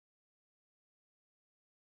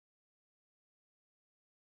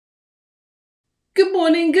Good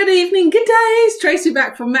morning, good evening, good day. It's Tracy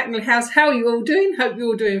back from Mackley House. How are you all doing? Hope you're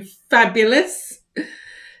all doing fabulous.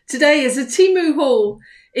 Today is a Temu haul.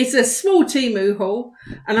 It's a small Temu haul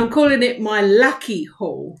and I'm calling it my lucky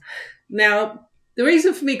haul. Now, the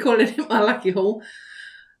reason for me calling it my lucky haul,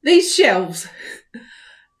 these shelves,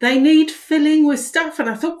 they need filling with stuff. And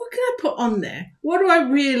I thought, what can I put on there? What do I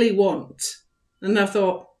really want? And I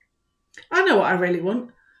thought, I know what I really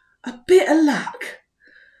want. A bit of luck.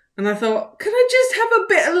 And I thought, can I just have a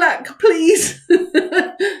bit of luck, please?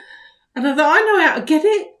 And I thought, I know how to get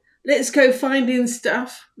it. Let's go finding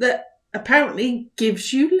stuff that apparently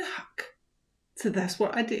gives you luck. So that's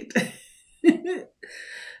what I did.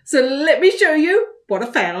 So let me show you what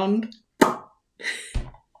I found.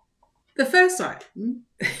 The first item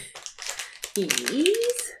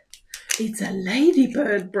is, it's a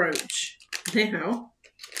ladybird brooch. Now,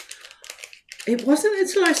 it wasn't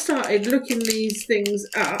until I started looking these things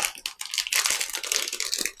up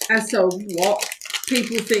as to what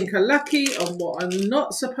people think are lucky and what are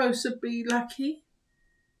not supposed to be lucky.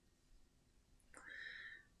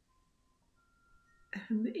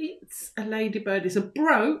 And it's a ladybird, it's a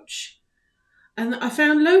brooch. And I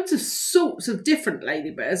found loads of sorts of different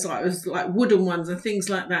ladybirds, like wooden ones and things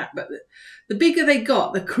like that. But the bigger they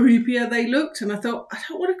got, the creepier they looked. And I thought, I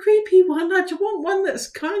don't want a creepy one. I just want one that's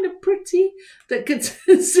kind of pretty, that could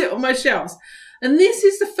sit on my shelves. And this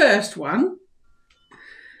is the first one.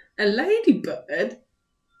 A ladybird,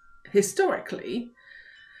 historically,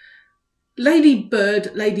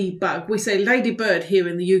 ladybug. We say ladybird here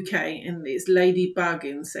in the UK and it's ladybug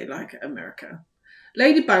in, say, like America.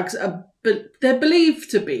 Ladybugs they're believed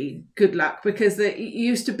to be good luck because it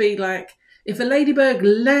used to be like, if a ladybug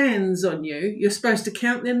lands on you, you're supposed to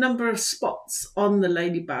count the number of spots on the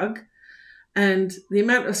ladybug, and the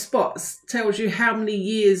amount of spots tells you how many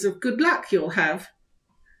years of good luck you'll have.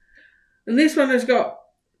 And this one has got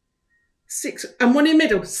 6, and one in the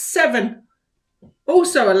middle, 7.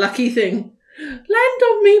 Also a lucky thing. Land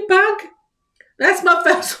on me, bug. That's my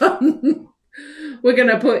first one. We're going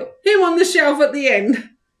to put him on the shelf at the end.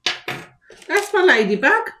 That's my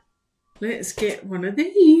ladybug. Let's get one of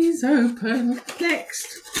these open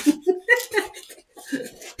next.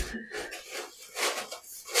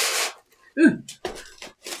 Ooh.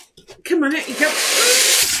 Come on, out you go.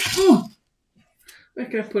 Oh. Where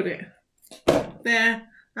can I put it? There.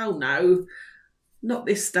 Oh no, not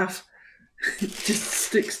this stuff. It just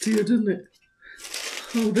sticks to you, doesn't it?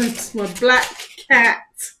 Oh, that's my black cat.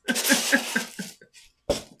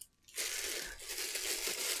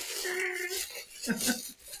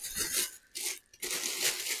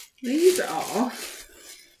 These are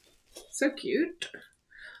so cute.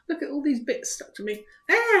 Look at all these bits stuck to me.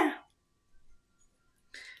 Ah!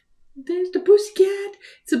 There's the pussycat.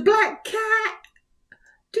 It's a black cat.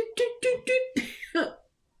 Do, do, do, do.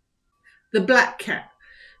 The black cat.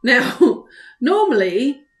 Now,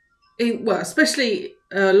 normally, especially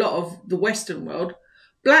a lot of the Western world,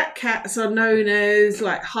 black cats are known as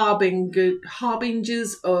like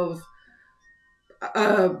harbingers of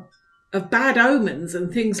bad omens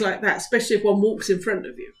and things like that, especially if one walks in front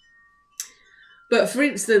of you. But for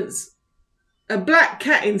instance, a black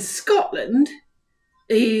cat in Scotland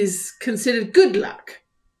is considered good luck,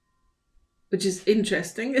 which is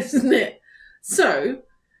interesting, isn't it? So,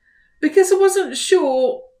 because I wasn't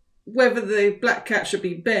sure whether the black cat should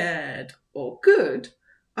be bad or good,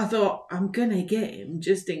 I thought, I'm going to get him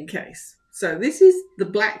just in case. So this is the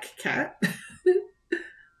black cat.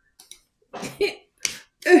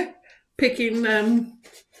 Picking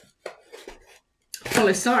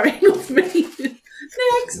polystyrene off me.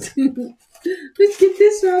 Next. Let's get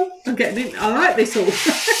this one. I'm getting it. I like this all.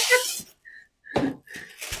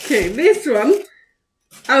 Okay, this one.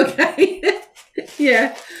 Okay.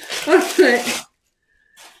 Yeah. Okay.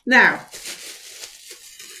 Now.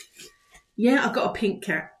 Yeah, I've got a pink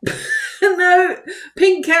cat. No,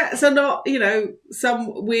 pink cats are not,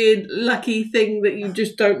 some weird lucky thing that you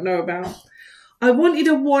just don't know about. I wanted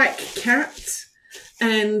a white cat,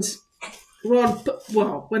 and well,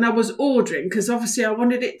 when I was ordering, because obviously I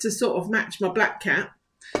wanted it to sort of match my black cat,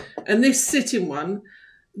 and this sitting one,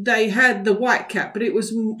 they had the white cat, but it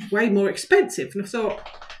was way more expensive, and I thought,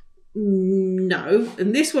 no,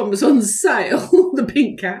 and this one was on sale, the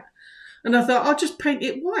pink cat, and I thought, I'll just paint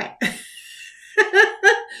it white.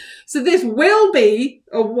 So this will be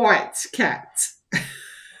a white cat.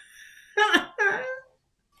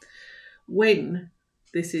 When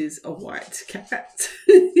this is a white cat.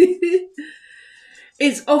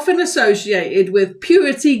 It's often associated with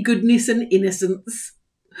purity, goodness and innocence.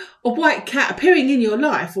 A white cat appearing in your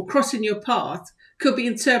life or crossing your path could be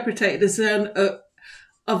interpreted as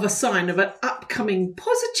of a sign of an upcoming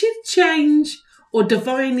positive change or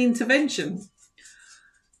divine intervention.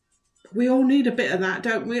 We all need a bit of that,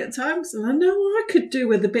 don't we, at times? And I know I could do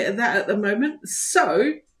with a bit of that at the moment.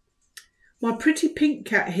 So my pretty pink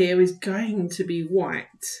cat here is going to be white.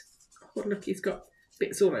 Oh, look, he's got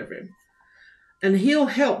bits all over him. And he'll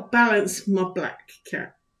help balance my black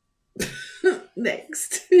cat.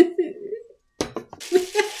 Next.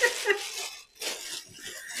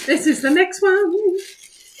 This is the next one.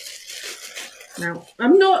 Now,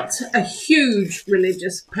 I'm not a huge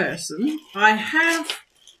religious person. I have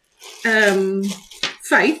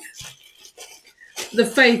faith. The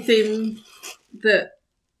faith in that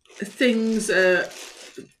things that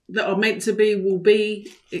are meant to be will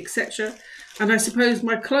be, etc. And I suppose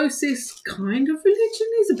my closest kind of religion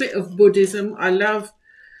is a bit of Buddhism. I love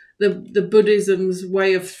the Buddhism's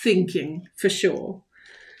way of thinking, for sure.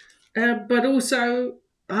 But also,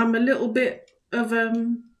 I'm a little bit of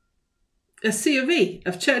a C of E,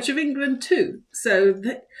 of Church of England too. So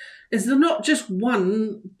there's not just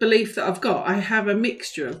one belief that I've got. I have a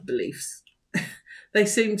mixture of beliefs. They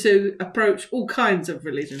seem to approach all kinds of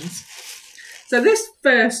religions. So this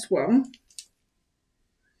first one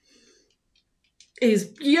is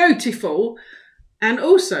beautiful and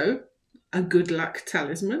also a good luck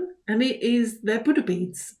talisman, and it is their Buddha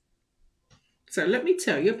beads. So let me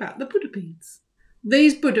tell you about the Buddha beads.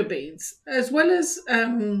 These Buddha beads, as well as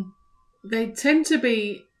they tend to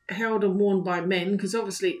be held and worn by men because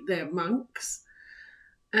obviously they're monks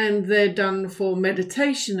and they're done for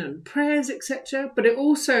meditation and prayers, etc. But it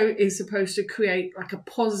also is supposed to create like a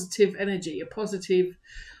positive energy, a positive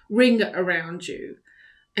ring around you.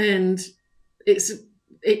 And it's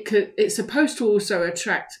supposed to also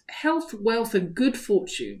attract health, wealth and good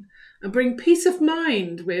fortune and bring peace of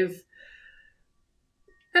mind with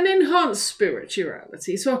an enhanced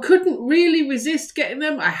spirituality. So I couldn't really resist getting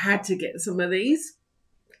them. I had to get some of these.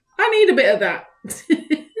 I need a bit of that.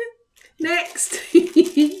 Next.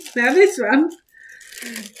 Now this one,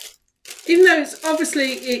 even though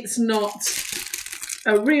it's not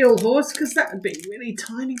a real horse, because that would be really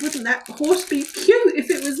tiny. Wouldn't that horse be cute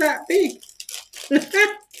if it was that big?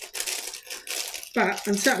 But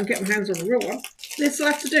I'm starting to get my hands on the real one. This will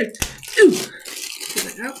have to do. Ooh. Get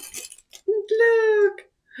it out. Look.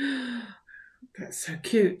 That's so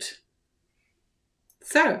cute.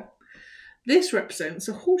 So, this represents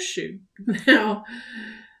a horseshoe. Now,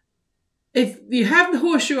 if you have the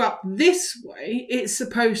horseshoe up this way, it's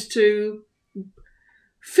supposed to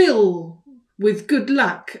fill with good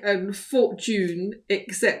luck and fortune,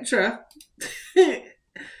 etc.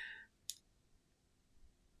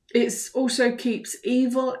 It also keeps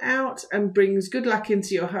evil out and brings good luck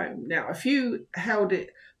into your home. Now, if you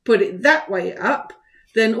put it that way up,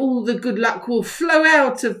 then all the good luck will flow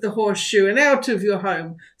out of the horseshoe and out of your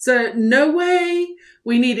home. So no way,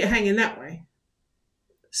 we need it hanging that way.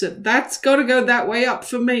 So that's got to go that way up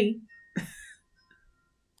for me.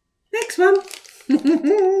 Next one.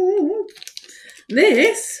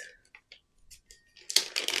 This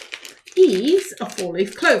is a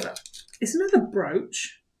four-leaf clover. It's another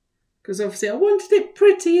brooch, because obviously I wanted it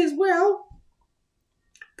pretty as well.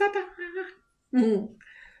 Ta-da!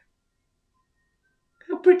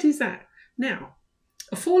 How pretty is that? Now,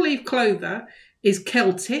 a four-leaf clover is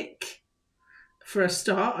Celtic, for a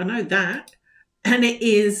start, I know that. And it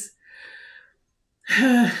is,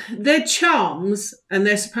 they're charms, and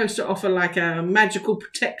they're supposed to offer like a magical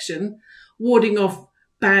protection, warding off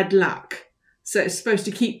bad luck. So it's supposed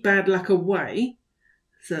to keep bad luck away.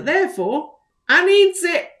 So therefore, I needs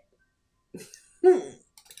it.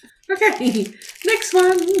 Okay, next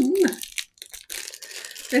one.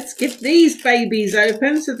 Let's get these babies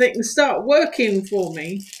open so they can start working for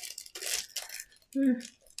me.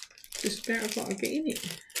 Just about what I get in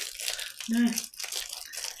it. No.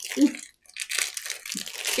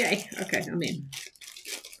 Okay, I'm in.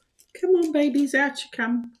 Come on, babies, out you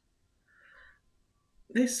come.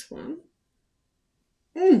 This one.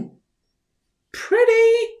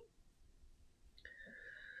 Pretty.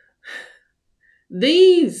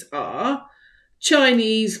 These are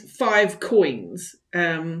Chinese 5 coins.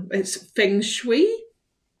 It's feng shui.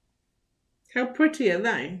 How pretty are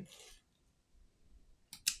they?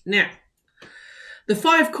 Now, the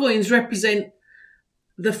 5 coins represent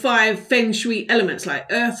the 5 feng shui elements like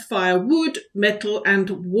earth, fire, wood, metal, and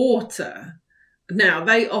water. Now,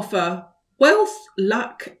 they offer wealth,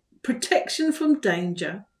 luck, protection from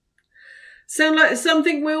danger. Sound like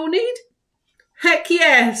something we all need? Heck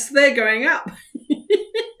yes, they're going up.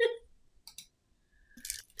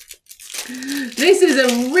 This is a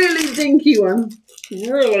really dinky one.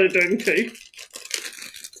 Really dinky.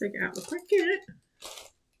 Take it out of the packet.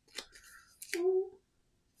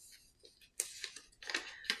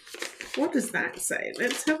 What does that say?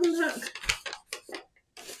 Let's have a look.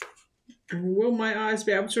 And will my eyes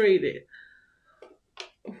be able to read it?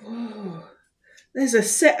 Whoa. There's a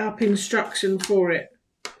setup instruction for it.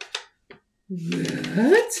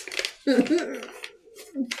 What?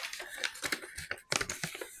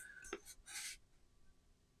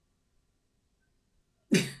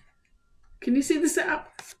 Can you see the setup?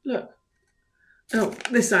 Look. Oh,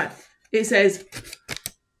 this side. It says,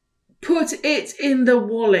 put it in the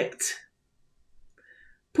wallet.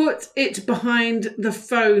 Put it behind the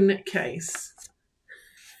phone case.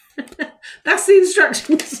 That's the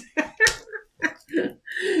instructions.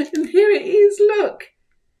 And here it is, look.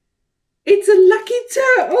 It's a lucky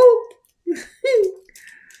turtle.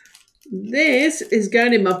 This is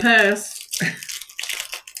going in my purse.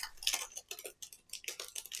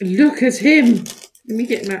 Look at him. Let me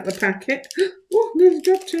get him out of the packet. Oh, nearly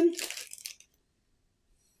dropped him.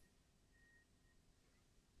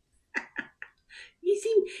 You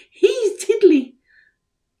see, he's tiddly.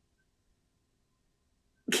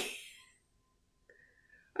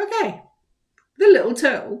 Okay, the little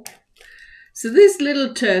turtle. So this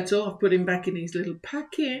little turtle, I've put him back in his little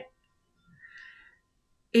packet.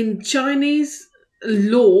 In Chinese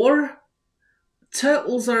lore,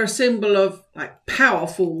 turtles are a symbol of like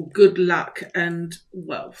powerful good luck and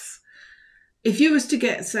wealth. If you was to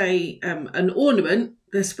get, say, an ornament,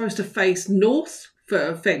 they're supposed to face north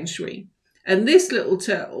for feng shui. And this little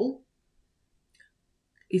turtle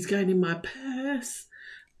is going in my purse.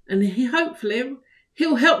 And hopefully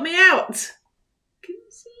he'll help me out. Can you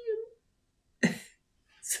see him?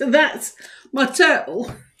 So that's my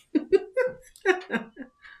turtle.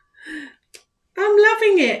 I'm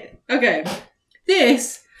loving it. Okay.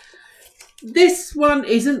 This one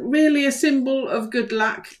isn't really a symbol of good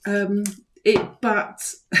luck,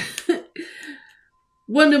 but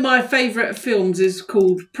one of my favourite films is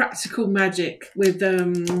called Practical Magic with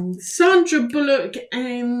Sandra Bullock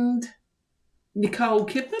and Nicole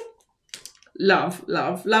Kidman. Love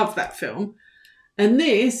that film. And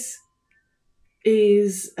this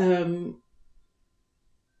is a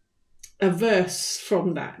verse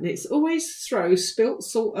from that. And it's always throw spilt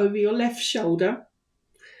salt over your left shoulder.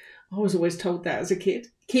 I was always told that as a kid.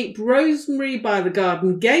 Keep rosemary by the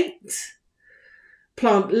garden gate.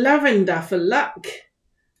 Plant lavender for luck.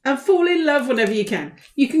 And fall in love whenever you can.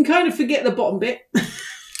 You can kind of forget the bottom bit.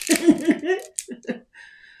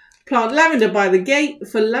 Plant lavender by the gate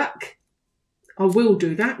for luck. I will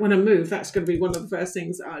do that when I move. That's going to be one of the first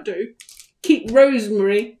things that I do. Keep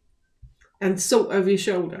rosemary and salt over your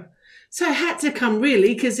shoulder. So it had to come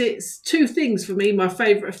really because it's two things for me. My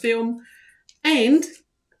favourite film and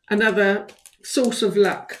another source of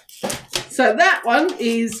luck. So that one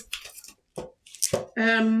is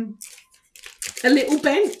a little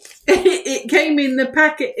bent. It came in the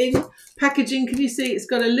packaging. Can you see it's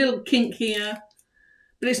got a little kink here?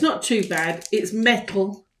 But it's not too bad. It's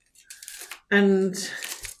metal. And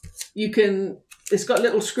it's got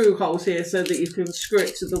little screw holes here so that you can screw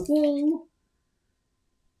it to the wall.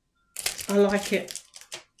 I like it.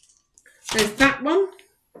 There's that one.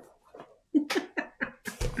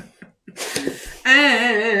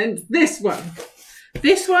 And this one.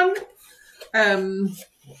 This one,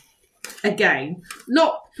 again,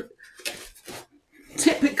 not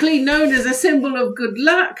typically known as a symbol of good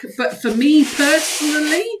luck, but for me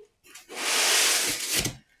personally,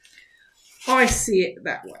 I see it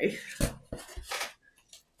that way.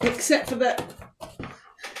 Except for the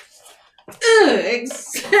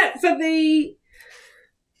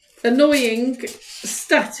annoying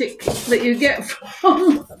static that you get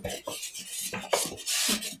from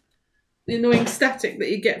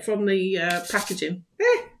the packaging.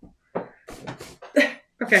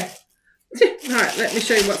 Okay. Alright, let me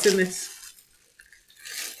show you what's in this.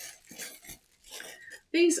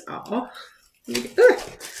 These are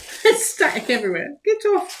it's static everywhere. Get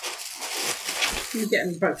off. Let me get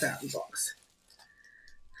them both out of the box.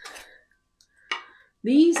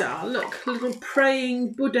 These are, look, little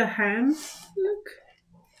praying Buddha hands. Look.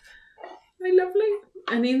 They're lovely.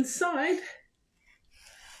 And inside,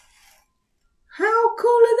 how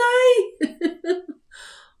cool are they?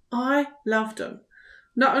 I loved them.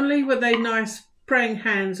 Not only were they nice praying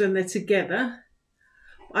hands when they're together,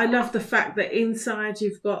 I love the fact that inside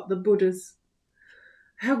you've got the Buddhas.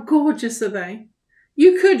 How gorgeous are they?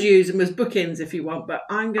 You could use them as bookends if you want, but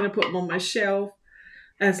I'm going to put them on my shelf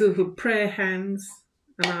as little prayer hands.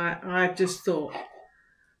 And I just thought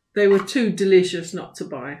they were too delicious not to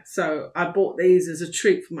buy. So I bought these as a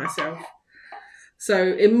treat for myself.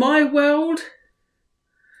 So in my world,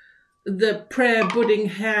 the prayer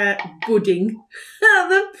the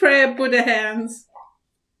prayer Buddha hands.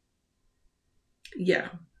 Yeah,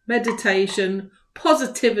 meditation,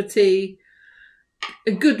 positivity,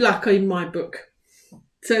 good luck in my book.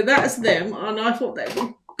 So that's them, and I thought they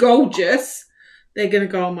were gorgeous. They're going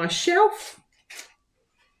to go on my shelf.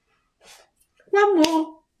 One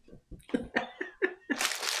more.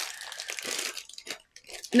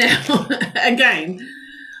 Now, again,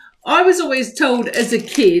 I was always told as a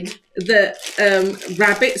kid that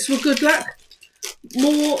rabbits were good luck,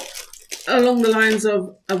 more along the lines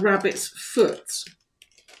of a rabbit's foot.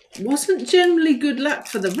 Wasn't generally good luck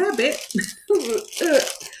for the rabbit,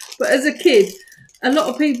 but as a kid, a lot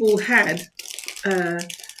of people had a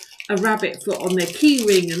rabbit foot on their key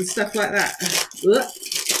ring and stuff like that.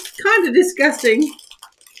 Kind of disgusting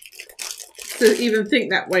to even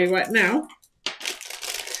think that way right now.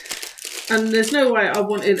 And there's no way I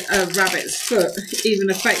wanted a rabbit's foot, even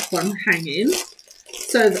a fake one, hanging.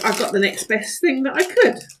 So I got the next best thing that I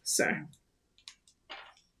could. So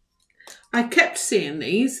I kept seeing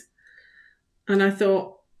these and I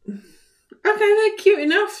thought, okay, they're cute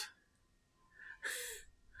enough.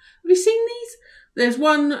 Have you seen these? There's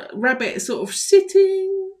one rabbit sort of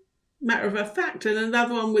sitting, matter of fact, and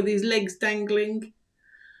another one with his legs dangling.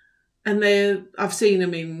 And I've seen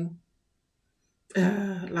them in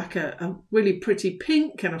like a really pretty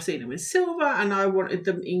pink, and I've seen them in silver, and I wanted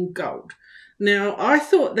them in gold. Now, I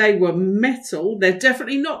thought they were metal. They're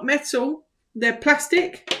definitely not metal. They're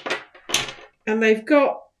plastic. And they've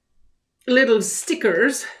got little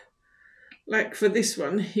stickers. Like for this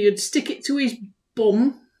one, you'd stick it to his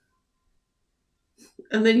bum.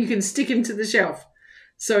 And then you can stick him to the shelf.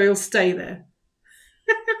 So he'll stay there.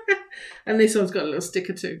 And this one's got a little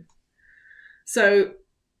sticker too. So,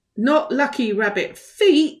 not lucky rabbit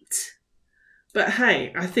feet. But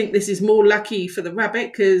hey, I think this is more lucky for the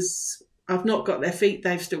rabbit because I've not got their feet.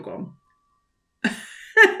 They've still gone.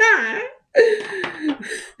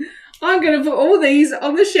 I'm going to put all these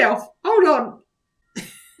on the shelf. Hold on.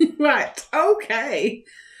 Right. Okay.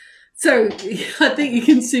 So I think you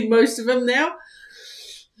can see most of them now.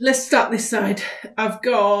 Let's start this side. I've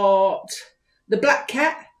got the black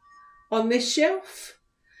cat on this shelf.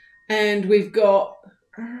 And we've got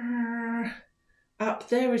up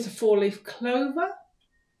there is a 4-leaf clover.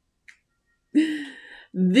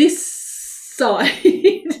 This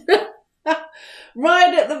side,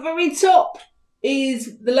 right at the very top,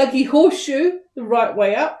 is the lucky horseshoe, the right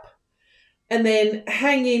way up. And then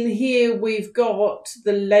hanging here, we've got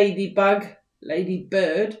the ladybird.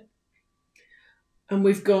 And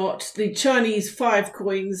we've got the Chinese 5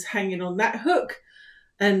 coins hanging on that hook.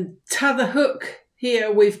 And t'other hook,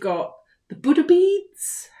 here we've got the Buddha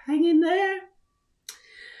beads hanging there.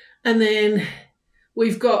 And then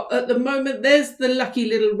we've got, at the moment, there's the lucky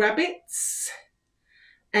little rabbits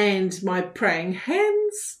and my praying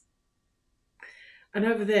hands. And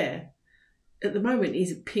over there, at the moment,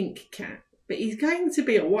 he's a pink cat. But he's going to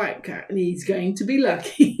be a white cat and he's going to be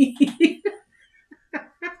lucky.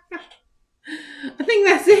 I think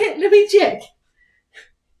that's it. Let me check.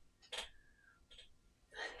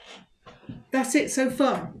 That's it so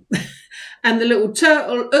far. And the little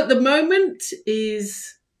turtle at the moment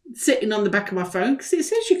is sitting on the back of my phone because it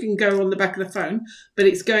says you can go on the back of the phone, but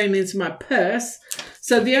it's going into my purse.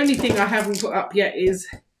 So the only thing I haven't put up yet is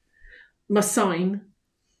my sign,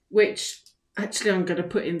 which actually I'm going to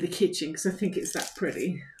put in the kitchen because I think it's that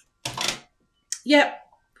pretty. Yep.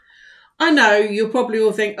 I know you'll probably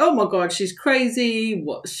all think, oh my God, she's crazy.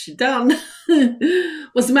 What's she done?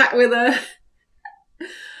 What's the matter with her?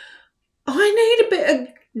 I need a bit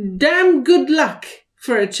of damn good luck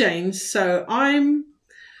for a change. So I'm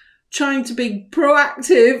trying to be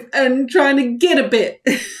proactive and trying to get a bit.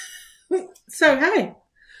 So, hey,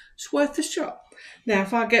 it's worth a shot. Now,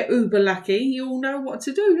 if I get uber lucky, you'll know what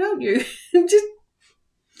to do, don't you? Just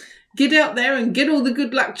get out there and get all the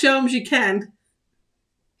good luck charms you can.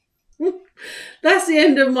 That's the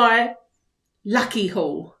end of my lucky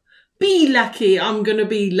haul. Be lucky. I'm going to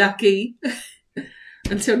be lucky.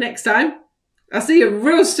 Until next time, I'll see you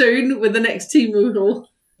real soon with the next Temu haul.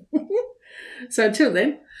 So until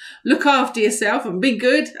then, look after yourself and be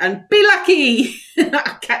good and be lucky.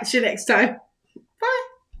 I'll catch you next time.